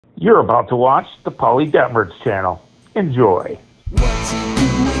You're about to watch the Polly Detmers channel. Enjoy. What's he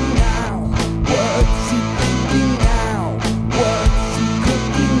doing now? What's he thinking now? What's he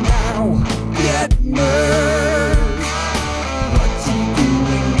cooking now? Detmers! What's he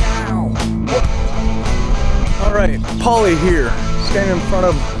doing now? Alright, Polly here, standing in front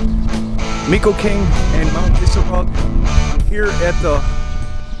of Miko King and Mount EXOCTIC here at the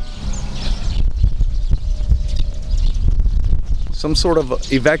some sort of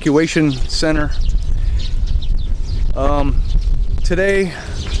evacuation center. Today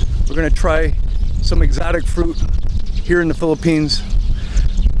we're gonna try some exotic fruit here in the Philippines.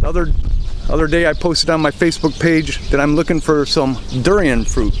 The other day I posted on my Facebook page that I'm looking for some durian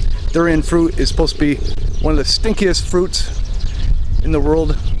fruit. Durian fruit is supposed to be one of the stinkiest fruits in the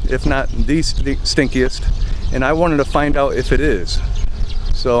world, if not the stinkiest, and I wanted to find out if it is.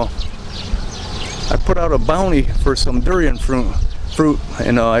 So I put out a bounty for some durian fruit,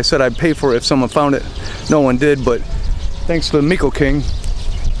 and I said I'd pay for it if someone found it. No one did, but thanks to the Miko King,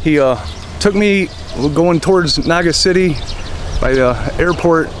 he took me going towards Naga City by the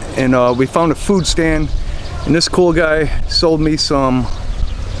airport, and we found a food stand, and this cool guy sold me some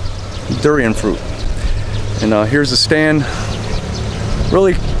durian fruit. And here's the stand.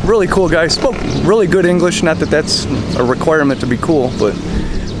 Really cool guy. Spoke really good English. Not that that's a requirement to be cool, but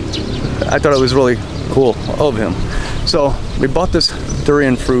I thought it was really cool of him. So we bought this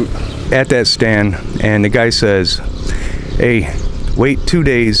durian fruit at that stand, and the guy says, hey, wait 2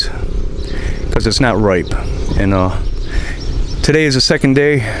 days because it's not ripe. And today is the second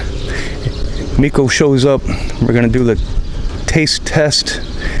day. Miko shows up. We're gonna do the taste test,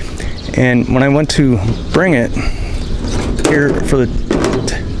 and when I went to bring it here for the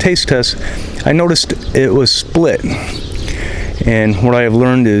taste test, I noticed it was split. And what I have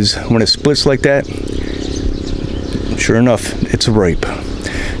learned is when it splits like that, sure enough, it's ripe.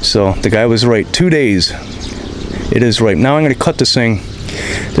 So the guy was right. 2 days, it is ripe. Now I'm going to cut this thing.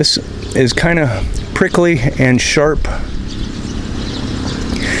 This is kind of prickly and sharp.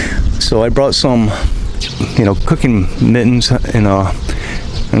 So I brought some, cooking mittens, and I'm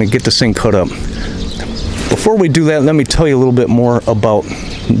going to get this thing cut up. Before we do that, let me tell you a little bit more about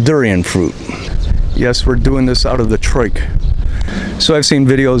durian fruit. Yes, we're doing this out of the trike. So I've seen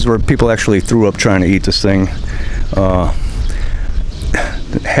videos where people actually threw up trying to eat this thing.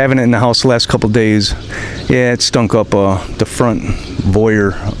 Having it in the house the last couple days, yeah, it stunk up the front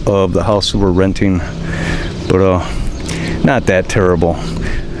foyer of the house we're renting, but not that terrible.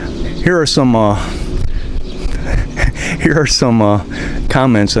 Here are some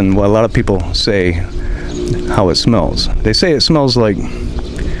comments on what a lot of people say how it smells. They say it smells like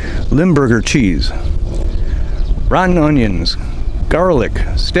Limburger cheese, rotten onions, garlic,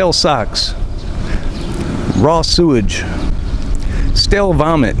 stale socks, raw sewage, stale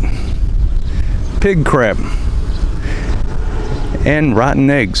vomit, pig crap, and rotten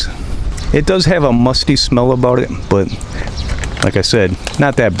eggs. It does have a musty smell about it, but like I said,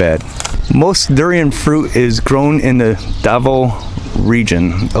 not that bad. Most durian fruit is grown in the Davao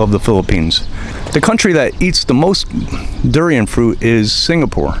region of the Philippines. The country that eats the most durian fruit is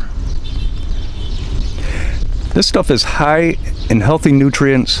Singapore. This stuff is high in healthy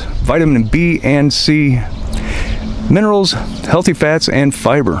nutrients, vitamin B and C, minerals, healthy fats, and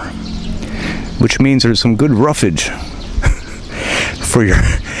fiber, which means there's some good roughage for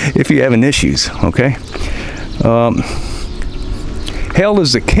if you're having issues, okay? Hailed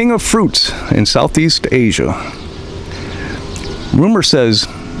as the king of fruits in Southeast Asia. Rumor says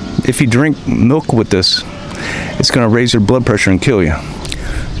if you drink milk with this, it's going to raise your blood pressure and kill you.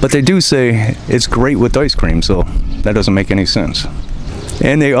 But they do say it's great with ice cream, so that doesn't make any sense.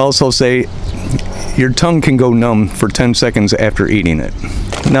 And they also say your tongue can go numb for 10 seconds after eating it.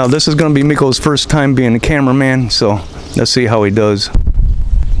 Now this is going to be Miko's first time being a cameraman, so let's see how he does.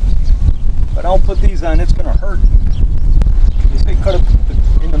 But I'll put these on, it's going to hurt. They say cut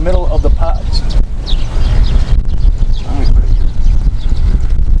it in the middle of the pods. I'm going to put it here.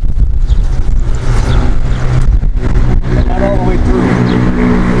 But not all the way through.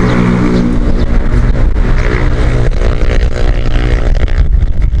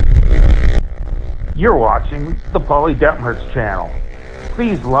 You're watching the Polly Detmers channel.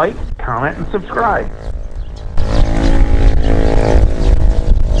 Please like, comment, and subscribe.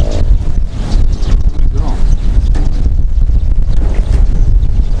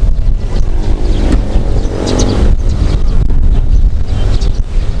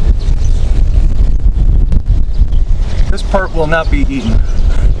 This part will not be eaten.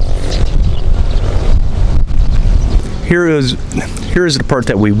 Here is the part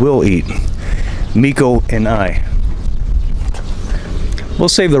that we will eat. Miko and I. We'll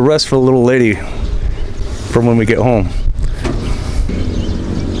save the rest for the little lady for when we get home.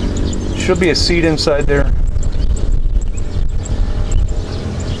 Should be a seed inside there.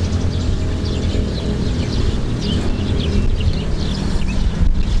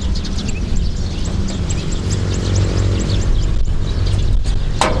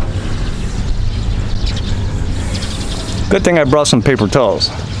 Good thing I brought some paper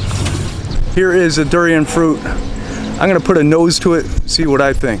towels. Here is a durian fruit. I'm gonna put a nose to it, see what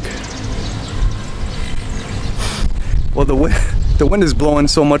I think. Well, the wind is blowing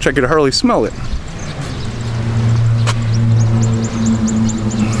so much I could hardly smell it.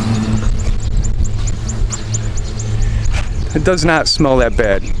 It does not smell that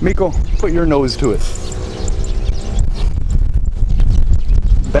bad. Miko, put your nose to it.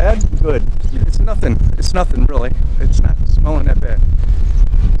 Bad? Good. It's nothing. It's nothing really. It's not smelling that bad.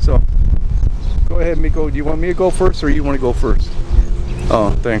 So, go ahead, Miko. Do you want me to go first or you want to go first?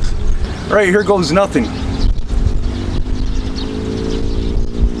 Oh, thanks. All right, here goes nothing.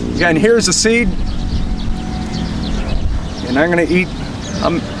 Yeah, and here's the seed. And I'm gonna eat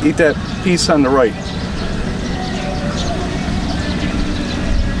that piece on the right.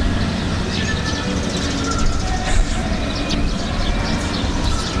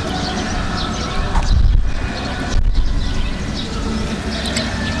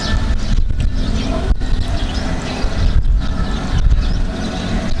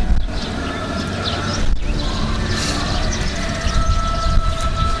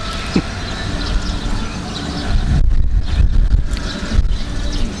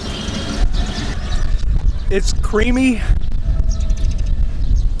 It's creamy.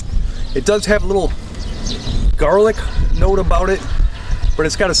 It does have a little garlic note about it, but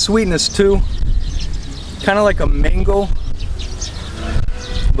it's got a sweetness too. Kind of like a mango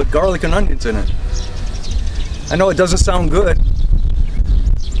with garlic and onions in it. I know it doesn't sound good.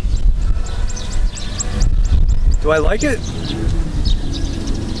 Do I like it?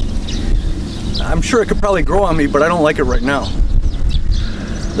 I'm sure it could probably grow on me, but I don't like it right now.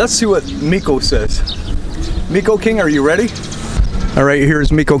 Let's see what Miko says. Miko King, are you ready? All right,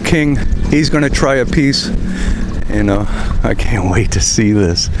 here's Miko King. He's gonna try a piece, and I can't wait to see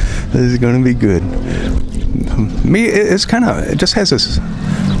this. This is gonna be good. It's kind of, it just has this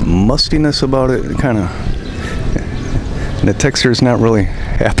mustiness about it, kind of, and the texture is not really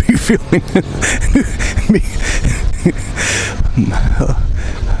happy feeling.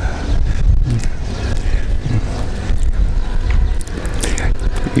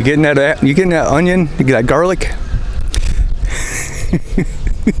 You getting that? You getting that onion? You get that garlic?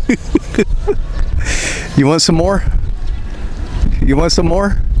 You want some more? You want some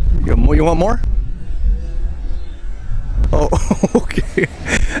more? You want more? Oh, okay.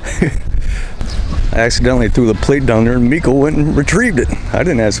 I accidentally threw the plate down there and Miko went and retrieved it. I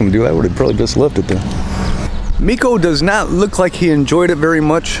didn't ask him to do that. I would have probably just left it there. Miko does not look like he enjoyed it very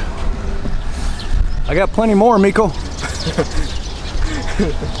much. I got plenty more, Miko.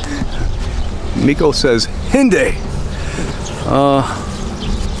 Miko says, Hinde.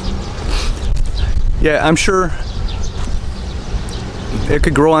 Yeah, I'm sure it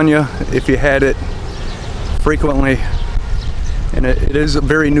could grow on you if you had it frequently. And it is a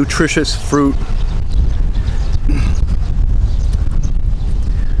very nutritious fruit.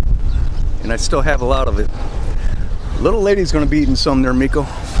 And I still have a lot of it. Little lady's gonna be eating some there, Miko.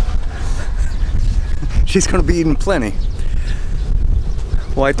 She's gonna be eating plenty.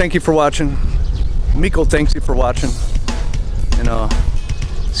 Well, I thank you for watching. Miko thanks you for watching. And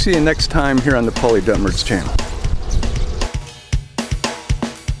see you next time here on the Paulie Detmers channel.